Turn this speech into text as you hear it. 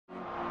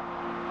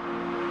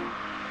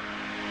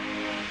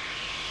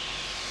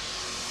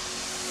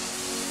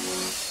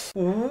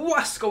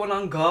What's going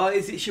on,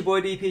 guys? It's your boy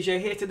DPJ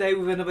here today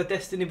with another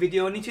Destiny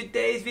video, and in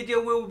today's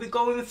video we'll be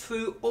going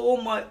through all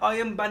my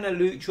Iron Banner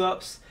loot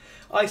drops.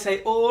 I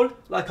say all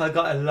like I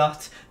got a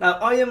lot. Now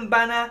Iron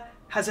Banner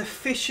has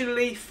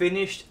officially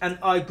finished and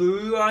I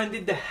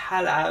grinded the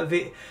hell out of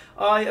it.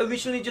 I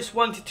originally just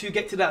wanted to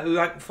get to that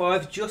rank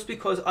 5 just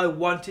because I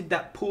wanted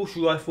that pulse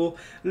rifle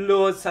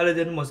Lord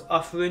Saladin was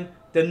offering,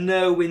 the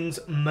No Winds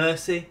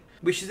Mercy,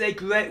 which is a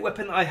great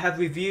weapon I have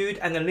reviewed,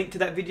 and a link to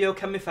that video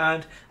can be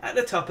found at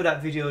the top of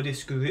that video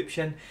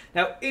description.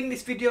 Now in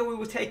this video we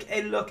will take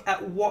a look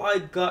at what I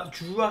got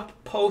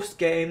drop post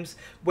games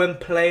when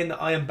playing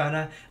the Iron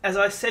Banner. As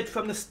I said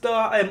from the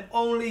start, I am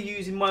only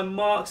using my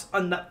marks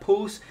on that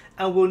pulse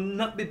and will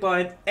not be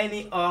buying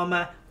any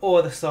armor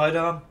or the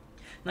sidearm.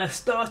 Now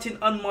starting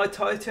on my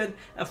Titan,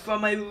 and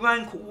from a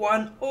rank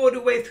 1 all the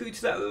way through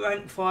to that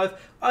rank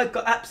 5, I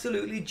got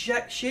absolutely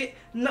jack shit,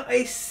 not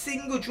a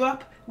single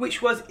drop,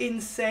 which was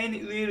insane,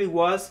 it really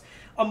was.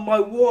 On my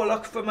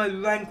Warlock from a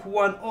rank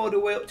 1 all the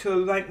way up to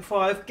a rank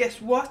 5, guess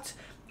what?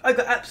 I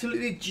got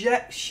absolutely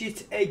jack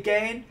shit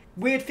again.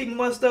 Weird thing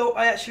was though,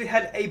 I actually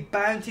had a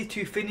bounty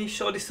to finish,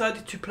 so I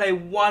decided to play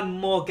one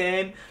more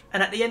game,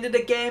 and at the end of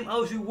the game I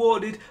was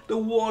rewarded the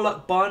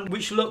Warlock Bond,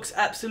 which looks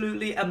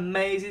absolutely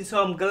amazing,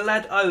 so I'm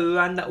glad I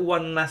ran that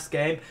one last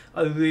game,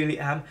 I really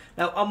am.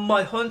 Now on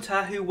my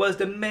Hunter, who was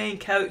the main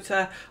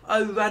character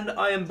I ran the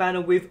Iron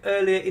Banner with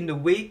earlier in the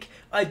week,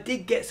 I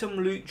did get some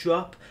loot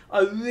drop.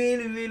 I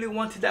really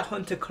wanted that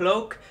Hunter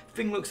cloak.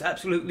 Thing looks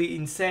absolutely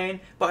insane,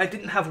 but I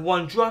didn't have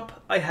one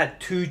drop, I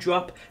had two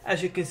drop,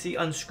 as you can see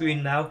on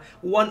screen now.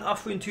 One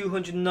offering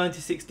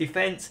 296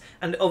 defense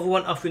and the other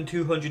one offering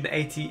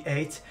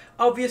 288.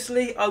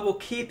 Obviously I will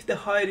keep the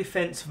higher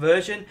defense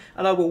version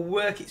and I will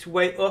work its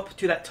way up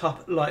to that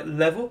top light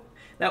level.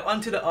 Now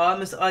onto the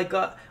armors I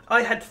got.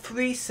 I had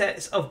 3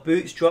 sets of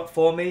boots drop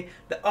for me,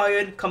 the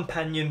Iron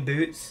Companion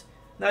boots.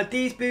 Now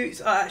these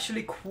boots are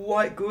actually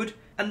quite good,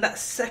 and that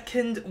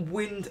second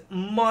wind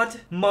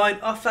mod mine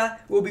offer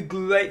will be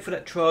great for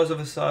that Trials of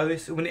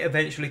Osiris when it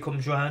eventually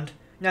comes round.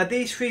 Now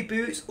these 3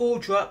 boots all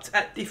dropped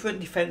at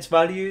different defense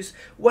values,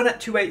 one at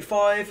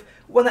 285,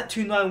 one at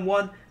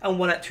 291 and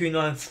one at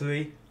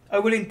 293. I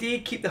will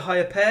indeed keep the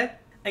higher pair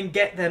and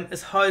get them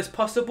as high as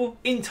possible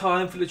in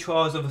time for the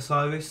Trials of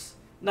Osiris.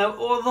 Now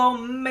although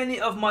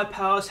many of my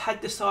pals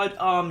had the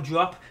sidearm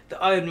drop,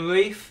 the Iron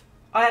Reef,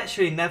 I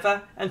actually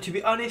never, and to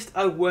be honest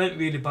I weren't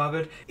really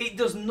bothered. It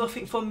does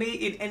nothing for me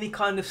in any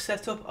kind of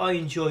setup I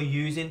enjoy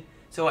using,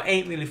 so I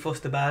ain't really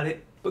fussed about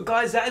it. But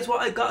guys, that is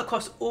what I got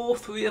across all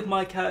 3 of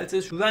my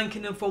characters,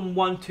 ranking them from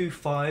 1 to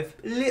 5.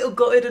 Little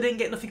gutted I didn't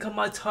get nothing on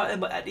my Titan,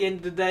 but at the end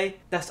of the day,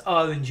 that's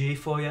RNG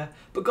for you.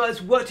 But guys,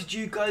 what did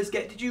you guys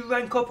get? Did you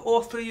rank up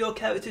all 3 of your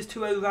characters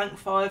to a rank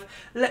 5?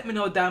 Let me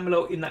know down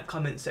below in that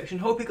comment section.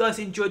 Hope you guys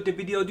enjoyed the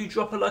video. Do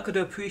drop a like, I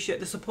do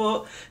appreciate the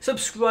support.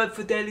 Subscribe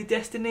for daily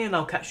Destiny, and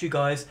I'll catch you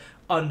guys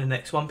on the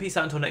next one. Peace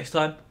out until next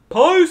time.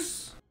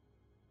 Peace!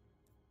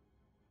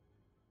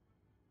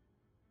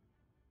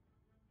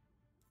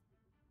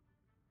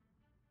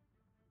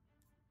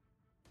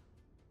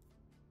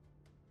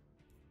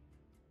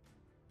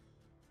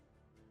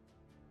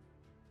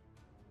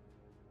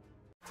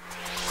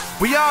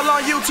 We all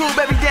on YouTube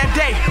every damn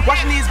day,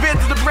 watching these vids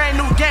of the brand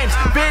new games.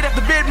 Vid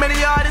after vid, many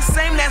are the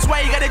same, that's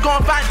why you gotta go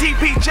and find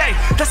DPJ.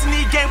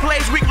 Destiny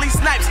gameplays, weekly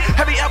snipes,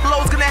 heavy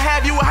uploads, gonna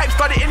have you a hype.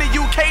 Started in the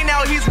UK,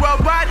 now he's world.